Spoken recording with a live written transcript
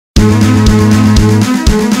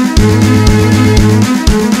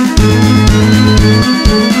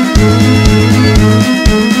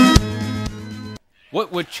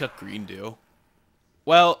would Chuck Green do?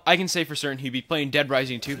 Well, I can say for certain he'd be playing Dead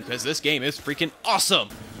Rising 2 because this game is freaking awesome!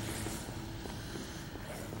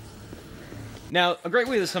 Now, a great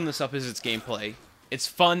way to sum this up is its gameplay. It's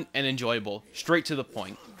fun and enjoyable, straight to the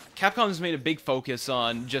point. Capcom has made a big focus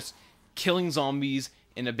on just killing zombies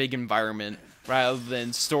in a big environment rather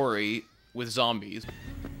than story with zombies.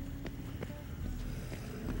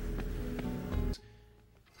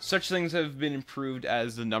 Such things have been improved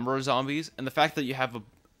as the number of zombies and the fact that you have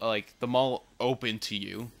the mall open to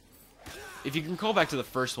you. If you can call back to the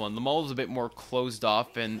first one, the mall was a bit more closed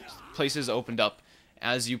off and places opened up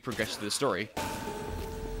as you progress through the story.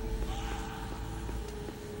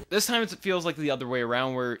 This time it feels like the other way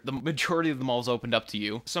around, where the majority of the malls opened up to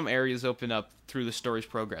you. Some areas open up through the story's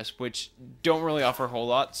progress, which don't really offer a whole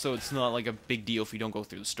lot, so it's not like a big deal if you don't go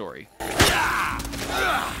through the story.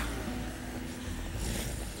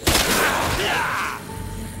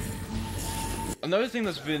 Another thing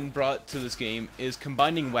that's been brought to this game is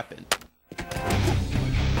combining weapons.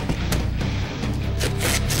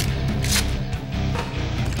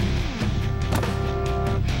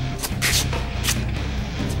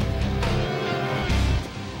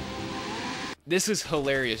 This is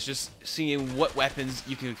hilarious, just seeing what weapons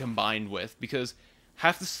you can combine with, because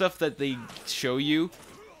half the stuff that they show you,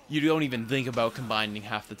 you don't even think about combining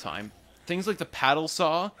half the time. Things like the paddle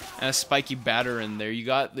saw and a spiky batter in there. You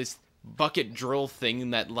got this bucket drill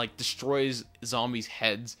thing that like destroys zombies'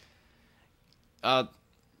 heads.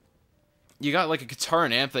 You got like a guitar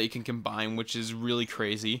and amp that you can combine, which is really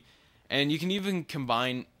crazy. And you can even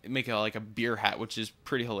make like a beer hat, which is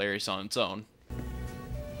pretty hilarious on its own.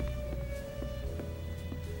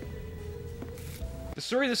 The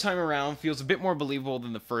story this time around feels a bit more believable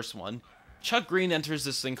than the first one. Chuck Green enters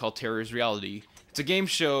this thing called Terror's Reality. It's a game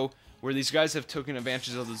show where these guys have taken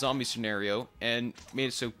advantage of the zombie scenario and made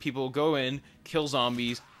it so people go in, kill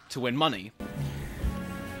zombies to win money.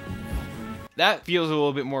 That feels a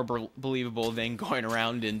little bit more believable than going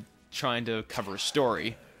around and trying to cover a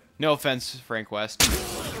story. No offense, Frank West.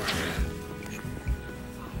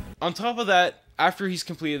 On top of that, after he's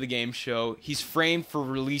completed the game show, he's framed for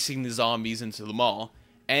releasing the zombies into the mall.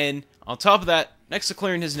 And on top of that, next to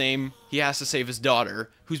clearing his name, he has to save his daughter,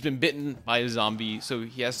 who's been bitten by a zombie, so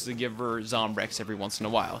he has to give her Zombrex every once in a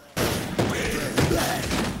while.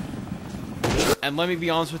 And let me be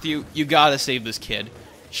honest with you, you gotta save this kid.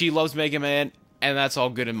 She loves Mega Man, and that's all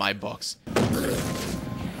good in my books.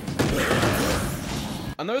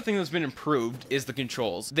 Another thing that's been improved is the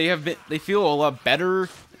controls. They feel a lot better,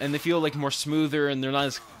 and they feel like more smoother, and they're not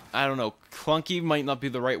as, I don't know, clunky might not be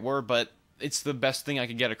the right word, but it's the best thing I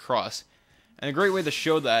could get across. And a great way to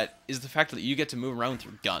show that is the fact that you get to move around with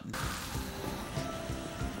your gun.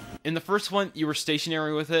 In the first one, you were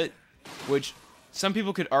stationary with it, which some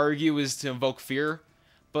people could argue is to invoke fear,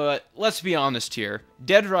 but let's be honest here.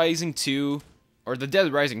 Dead Rising 2, or the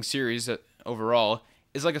Dead Rising series overall,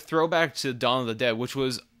 is like a throwback to Dawn of the Dead, which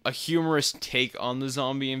was a humorous take on the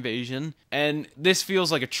zombie invasion, and this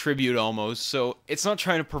feels like a tribute almost, so it's not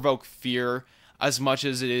trying to provoke fear as much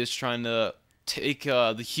as it is trying to take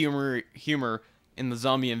the humor in the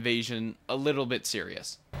zombie invasion a little bit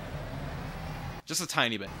serious. Just a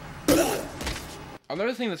tiny bit.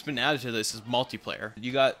 Another thing that's been added to this is multiplayer.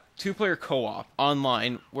 You got 2-player co-op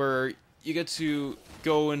online where you get to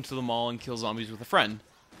go into the mall and kill zombies with a friend.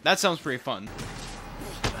 That sounds pretty fun.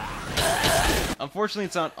 Unfortunately,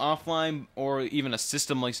 it's not offline, or even a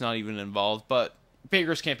system like's not even involved, but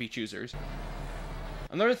beggars can't be choosers.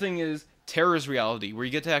 Another thing is Terror's Reality, where you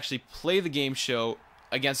get to actually play the game show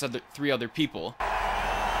against 3 other people.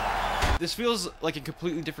 This feels like a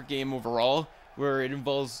completely different game overall, where it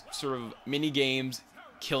involves sort of mini games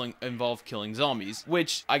involve killing zombies,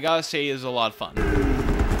 which I gotta say is a lot of fun.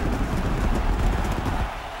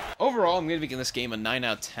 Overall, I'm gonna be giving this game a 9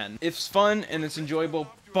 out of 10. It's fun and it's enjoyable,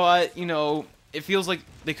 but you know, it feels like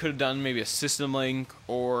they could have done maybe a system link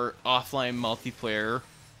or offline multiplayer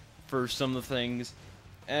for some of the things,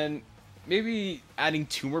 and maybe adding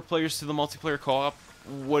 2 more players to the multiplayer co-op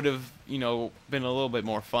would have, you know, been a little bit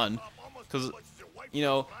more fun. Because, you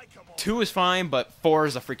know, 2 is fine, but 4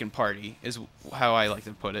 is a freaking party, is how I like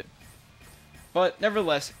to put it. But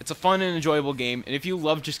nevertheless, it's a fun and enjoyable game, and if you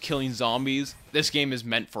love just killing zombies, this game is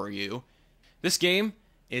meant for you. This game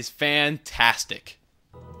is fantastic.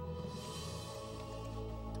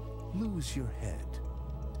 Lose your head,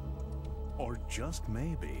 or just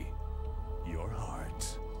maybe your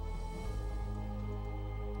heart.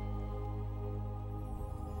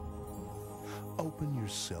 Open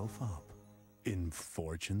yourself up in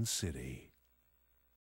Fortune City.